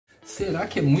Será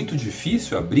que é muito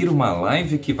difícil abrir uma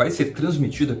live que vai ser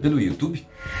transmitida pelo YouTube?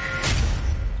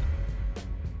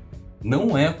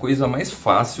 Não é a coisa mais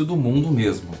fácil do mundo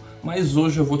mesmo, mas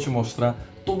hoje eu vou te mostrar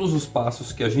todos os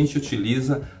passos que a gente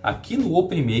utiliza aqui no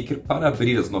OpenMaker para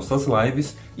abrir as nossas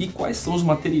lives e quais são os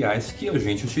materiais que a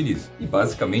gente utiliza. E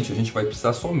basicamente a gente vai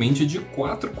precisar somente de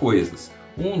 4 coisas: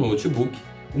 um notebook,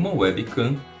 uma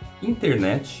webcam,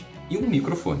 internet e um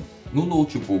microfone. No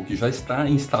notebook já está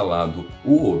instalado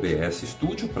o OBS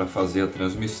Studio para fazer a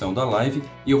transmissão da live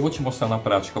e eu vou te mostrar na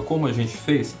prática como a gente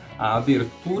fez a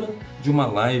abertura de uma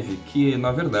live que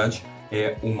na verdade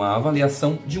é uma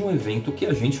avaliação de um evento que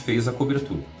a gente fez a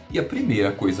cobertura. E a primeira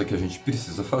coisa que a gente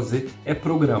precisa fazer é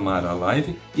programar a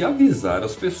live e avisar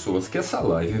as pessoas que essa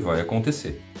live vai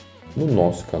acontecer. No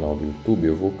nosso canal do YouTube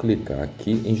eu vou clicar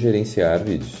aqui em gerenciar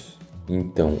vídeos.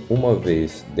 Então, uma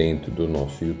vez dentro do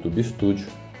nosso YouTube Studio,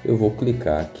 eu vou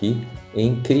clicar aqui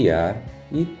em criar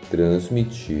e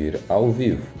transmitir ao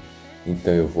vivo.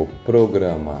 Então eu vou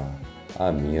programar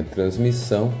a minha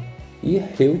transmissão e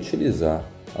reutilizar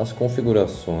as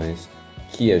configurações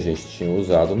que a gente tinha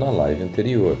usado na live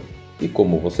anterior. E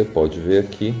como você pode ver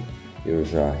aqui, eu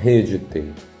já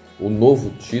reeditei o novo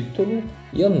título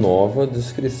e a nova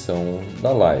descrição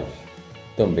da live.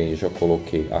 Também já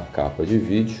coloquei a capa de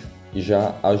vídeo e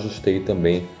já ajustei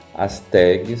também as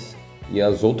tags e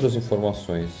as outras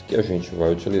informações que a gente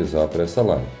vai utilizar para essa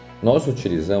live. Nós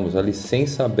utilizamos a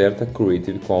licença aberta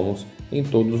Creative Commons em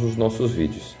todos os nossos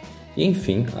vídeos. E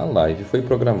enfim, a live foi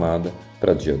programada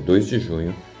para dia 2 de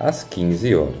junho às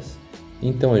 15 horas.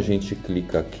 Então a gente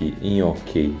clica aqui em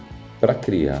OK para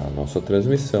criar a nossa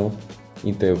transmissão.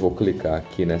 Então eu vou clicar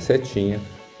aqui na setinha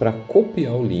para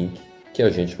copiar o link que a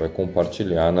gente vai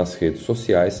compartilhar nas redes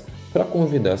sociais para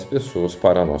convidar as pessoas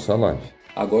para a nossa live.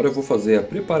 Agora eu vou fazer a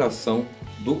preparação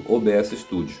do OBS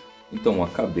Studio. Então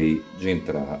acabei de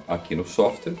entrar aqui no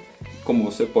software. Como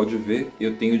você pode ver,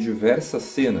 eu tenho diversas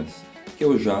cenas que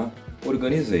eu já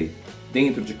organizei.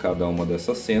 Dentro de cada uma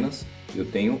dessas cenas eu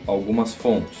tenho algumas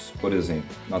fontes. Por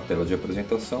exemplo, na tela de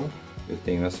apresentação eu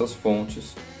tenho essas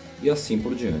fontes e assim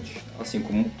por diante. Assim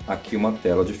como aqui uma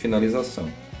tela de finalização.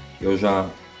 Eu já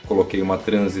coloquei uma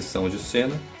transição de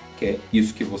cena, que é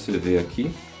isso que você vê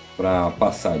aqui, para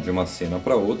passar de uma cena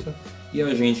para outra. E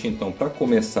a gente então, para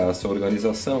começar essa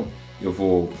organização, eu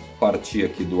vou partir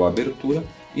aqui do abertura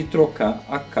e trocar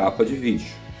a capa de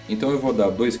vídeo. Então eu vou dar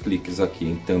 2 cliques aqui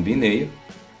em thumbnail,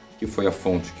 que foi a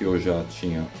fonte que eu já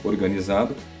tinha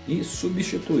organizado, e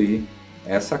substituir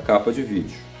essa capa de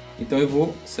vídeo. Então eu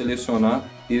vou selecionar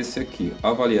esse aqui,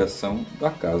 avaliação da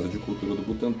Casa de Cultura do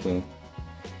Butantã,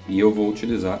 e eu vou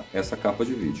utilizar essa capa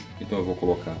de vídeo. Então eu vou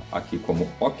colocar aqui como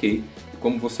OK. E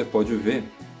como você pode ver,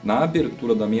 na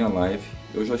abertura da minha live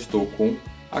eu já estou com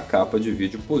a capa de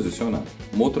vídeo posicionada.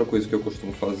 Uma outra coisa que eu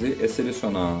costumo fazer é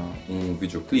selecionar um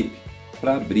videoclipe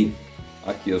para abrir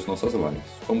aqui as nossas lives.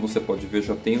 Como você pode ver,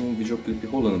 já tem um videoclipe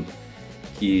rolando,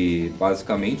 que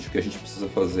basicamente o que a gente precisa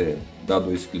fazer é dar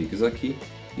 2 cliques aqui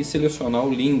e selecionar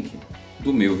o link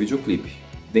do meu videoclipe.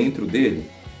 Dentro dele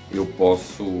eu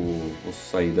posso, vou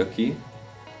sair daqui,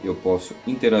 eu posso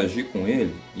interagir com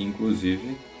ele e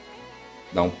inclusive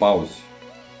dar um pause.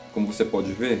 Como você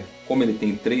pode ver, como ele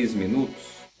tem 3 minutos,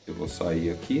 eu vou sair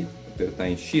aqui, apertar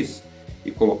em X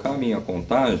e colocar a minha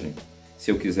contagem,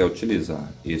 se eu quiser utilizar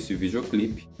esse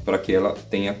videoclipe, para que ela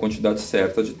tenha a quantidade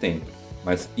certa de tempo.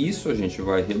 Mas isso a gente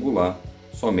vai regular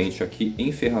somente aqui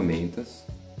em ferramentas,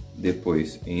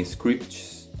 depois em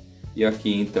scripts e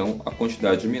aqui então a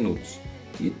quantidade de minutos.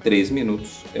 E 3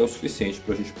 minutos é o suficiente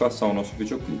para a gente passar o nosso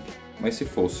videoclipe. Mas se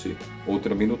fosse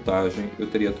outra minutagem, eu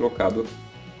teria trocado aqui.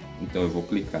 Então eu vou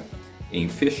clicar em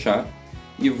fechar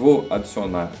e vou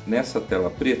adicionar nessa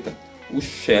tela preta o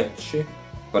chat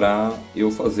para eu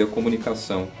fazer a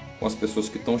comunicação com as pessoas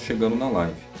que estão chegando na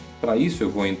live. Para isso eu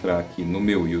vou entrar aqui no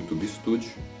meu YouTube Studio,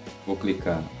 vou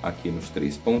clicar aqui nos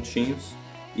 3 pontinhos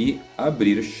e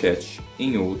abrir chat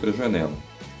em outra janela.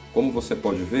 Como você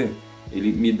pode ver,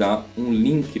 ele me dá um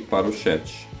link para o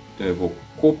chat. Então eu vou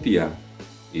copiar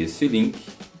esse link,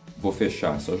 vou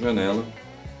fechar essa janela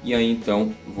e aí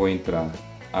então vou entrar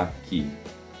aqui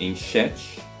em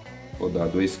chat, vou dar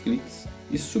 2 cliques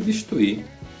e substituir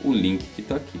o link que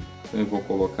está aqui. Então eu vou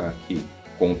colocar aqui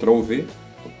Ctrl V,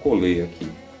 eu colei aqui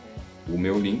o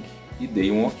meu link e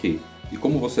dei um OK. E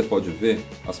como você pode ver,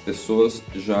 as pessoas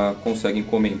já conseguem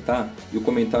comentar e o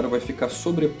comentário vai ficar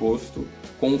sobreposto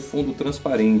com um fundo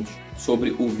transparente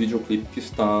sobre o videoclipe que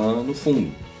está no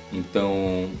fundo.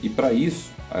 Então, e para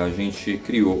isso a gente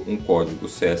criou um código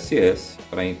CSS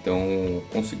para então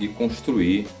conseguir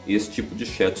construir esse tipo de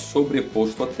chat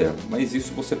sobreposto à tela. Mas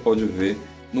isso você pode ver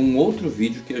num outro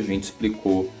vídeo que a gente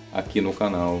explicou aqui no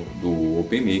canal do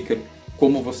OpenMaker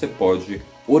como você pode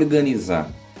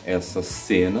organizar essas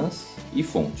cenas e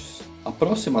fontes. A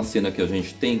próxima cena que a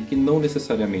gente tem, que não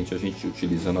necessariamente a gente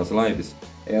utiliza nas lives,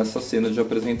 é essa cena de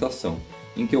apresentação,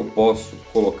 em que eu posso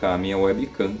colocar a minha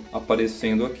webcam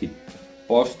aparecendo aqui.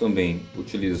 Posso também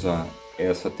utilizar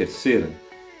essa terceira,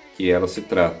 que ela se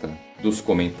trata dos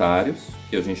comentários,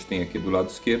 que a gente tem aqui do lado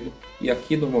esquerdo, e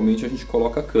aqui normalmente a gente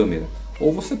coloca a câmera.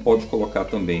 Ou você pode colocar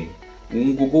também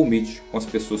um Google Meet com as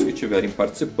pessoas que estiverem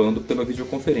participando pela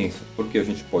videoconferência, porque a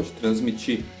gente pode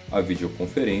transmitir a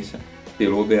videoconferência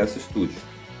pelo OBS Studio.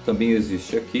 Também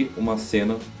existe aqui uma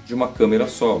cena de uma câmera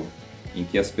solo, em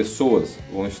que as pessoas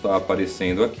vão estar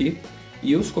aparecendo aqui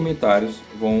e os comentários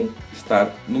vão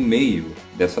estar no meio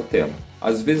dessa tela.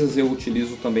 Às vezes eu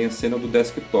utilizo também a cena do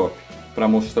desktop para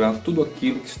mostrar tudo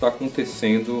aquilo que está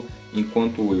acontecendo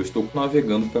enquanto eu estou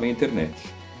navegando pela internet.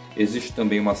 Existe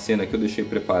também uma cena que eu deixei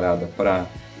preparada para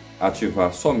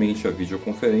ativar somente a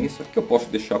videoconferência, que eu posso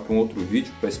deixar para um outro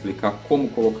vídeo para explicar como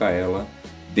colocar ela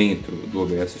dentro do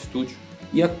OBS Studio.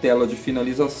 E a tela de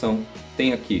finalização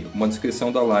tem aqui uma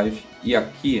descrição da live e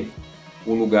aqui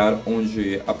o lugar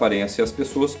onde aparecem as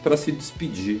pessoas para se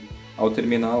despedir ao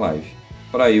terminar a live.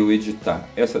 Para eu editar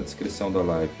essa descrição da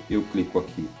live, eu clico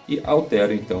aqui e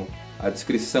altero então a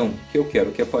descrição que eu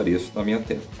quero que apareça na minha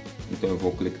tela. Então eu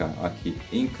vou clicar aqui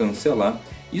em cancelar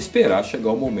e esperar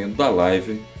chegar o momento da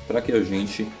live para que a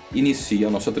gente inicie a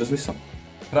nossa transmissão.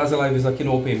 Para as lives aqui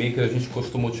no OpenMaker a gente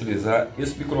costuma utilizar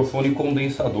esse microfone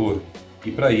condensador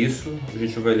e para isso a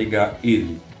gente vai ligar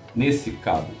ele nesse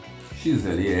cabo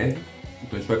XLR.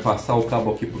 Então a gente vai passar o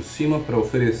cabo aqui por cima para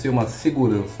oferecer uma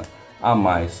segurança a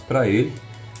mais para ele,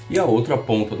 e a outra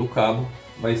ponta do cabo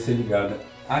vai ser ligada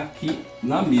aqui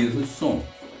na mesa de som.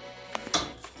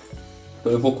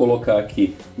 Então eu vou colocar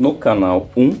aqui no canal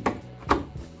 1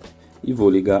 e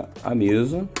vou ligar a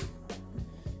mesa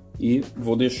e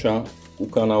vou deixar o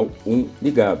canal 1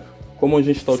 ligado. Como a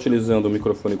gente está utilizando o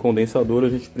microfone condensador, a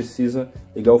gente precisa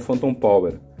ligar o Phantom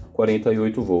Power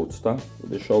 48 volts, tá? Vou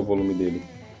deixar o volume dele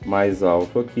mais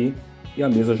alto aqui e a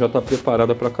mesa já está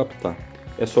preparada para captar.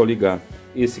 É só ligar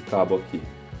esse cabo aqui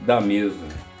da mesa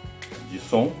de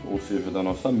som, ou seja, da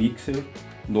nossa mixer,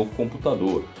 no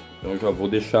computador. Então eu já vou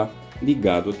deixar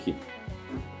ligado aqui.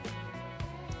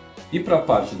 E para a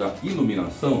parte da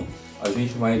iluminação, a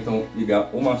gente vai então ligar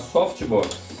uma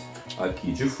softbox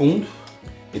aqui de fundo.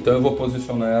 Então eu vou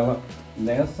posicionar ela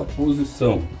nessa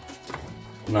posição,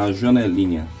 na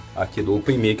janelinha aqui do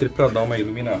OpenMaker, para dar uma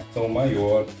iluminação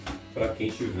maior para quem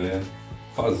estiver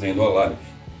fazendo a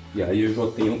live. E aí eu já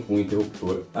tenho um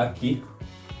interruptor aqui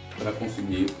para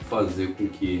conseguir fazer com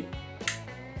que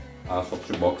a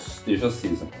softbox esteja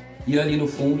acesa. E ali no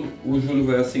fundo o Júlio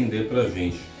vai acender para a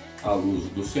gente a luz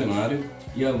do cenário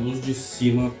e a luz de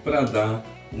cima para dar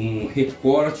um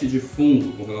recorte de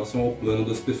fundo com relação ao plano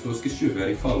das pessoas que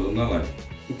estiverem falando na live.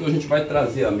 Então a gente vai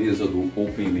trazer a mesa do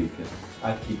OpenMaker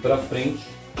aqui para frente.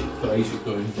 Para isso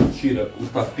então a gente tira o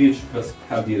tapete para as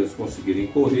cadeiras conseguirem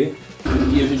correr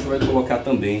e a gente vai colocar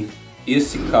também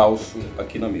esse calço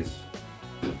aqui na mesa.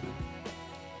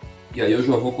 E aí eu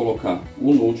já vou colocar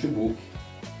o notebook,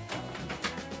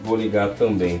 vou ligar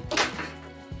também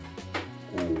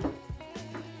o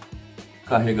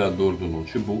carregador do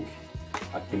notebook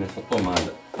aqui nessa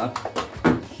tomada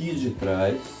aqui de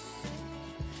trás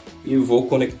e vou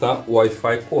conectar o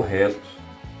Wi-Fi correto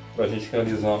para a gente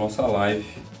realizar a nossa live.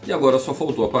 E agora só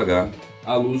faltou apagar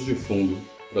a luz de fundo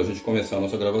para a gente começar a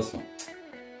nossa gravação.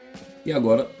 E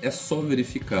agora é só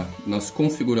verificar nas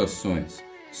configurações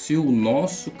se o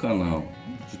nosso canal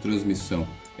de transmissão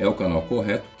é o canal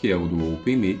correto, que é o do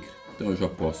OpenMaker. Então eu já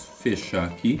posso fechar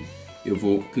aqui. Eu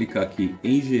vou clicar aqui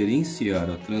em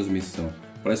gerenciar a transmissão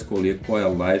para escolher qual é a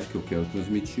live que eu quero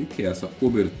transmitir, que é essa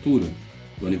cobertura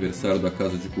do aniversário da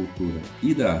Casa de Cultura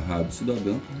e da Rádio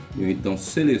Cidadã. Eu então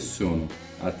seleciono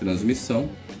a transmissão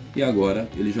e agora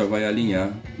ele já vai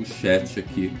alinhar o chat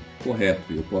aqui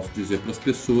correto. Eu posso dizer para as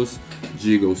pessoas,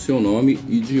 diga o seu nome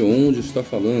e de onde está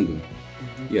falando.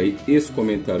 E aí esse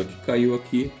comentário que caiu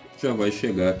aqui já vai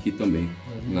chegar aqui também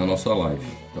na nossa live,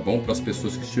 tá bom? Para as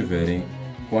pessoas que estiverem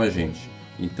com a gente.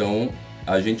 Então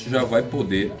a gente já vai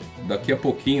poder, daqui a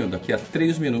pouquinho, daqui a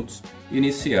 3 minutos,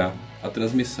 iniciar a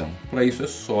transmissão. Para isso é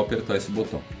só apertar esse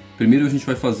botão. Primeiro a gente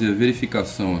vai fazer a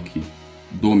verificação aqui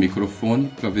do microfone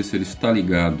para ver se ele está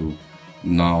ligado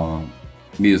na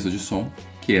mesa de som,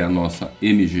 que é a nossa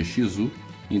MGXU.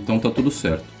 Então tá tudo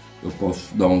certo. Eu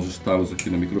posso dar uns estalos aqui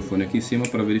no microfone aqui em cima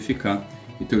para verificar.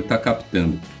 Então ele está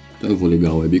captando. Então eu vou ligar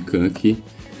a webcam aqui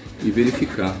e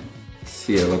verificar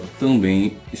se ela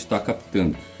também está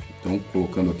captando. Então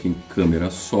colocando aqui em câmera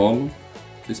solo,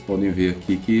 Vocês podem ver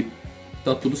aqui que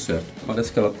tá tudo certo.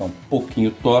 Parece que ela tá um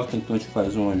pouquinho torta, então a gente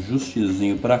faz um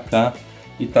ajustezinho para cá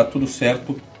e tá tudo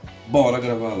certo. Bora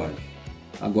gravar a live.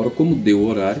 Agora, como deu o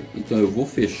horário, então eu vou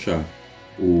fechar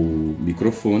o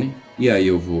microfone e aí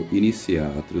eu vou iniciar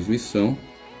a transmissão,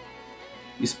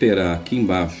 esperar aqui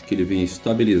embaixo que ele venha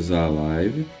estabilizar a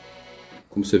live.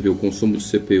 Como você vê, o consumo de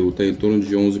CPU está em torno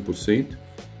de 11%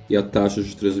 e a taxa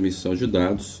de transmissão de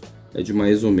dados é de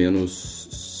mais ou menos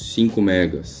 5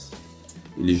 megas.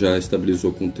 Ele já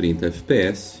estabilizou com 30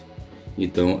 fps,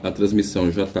 então a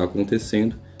transmissão já está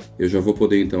acontecendo. Eu já vou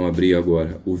poder então abrir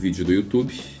agora o vídeo do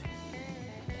YouTube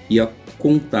e a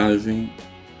contagem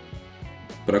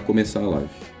para começar a live.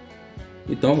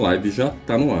 Então a live já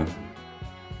está no ar.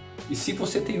 E se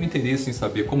você tem o interesse em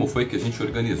saber como foi que a gente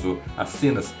organizou as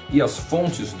cenas e as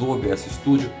fontes do OBS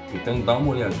Studio, então dá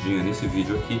uma olhadinha nesse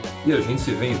vídeo aqui e a gente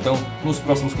se vê então nos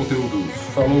próximos conteúdos.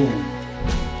 Falou!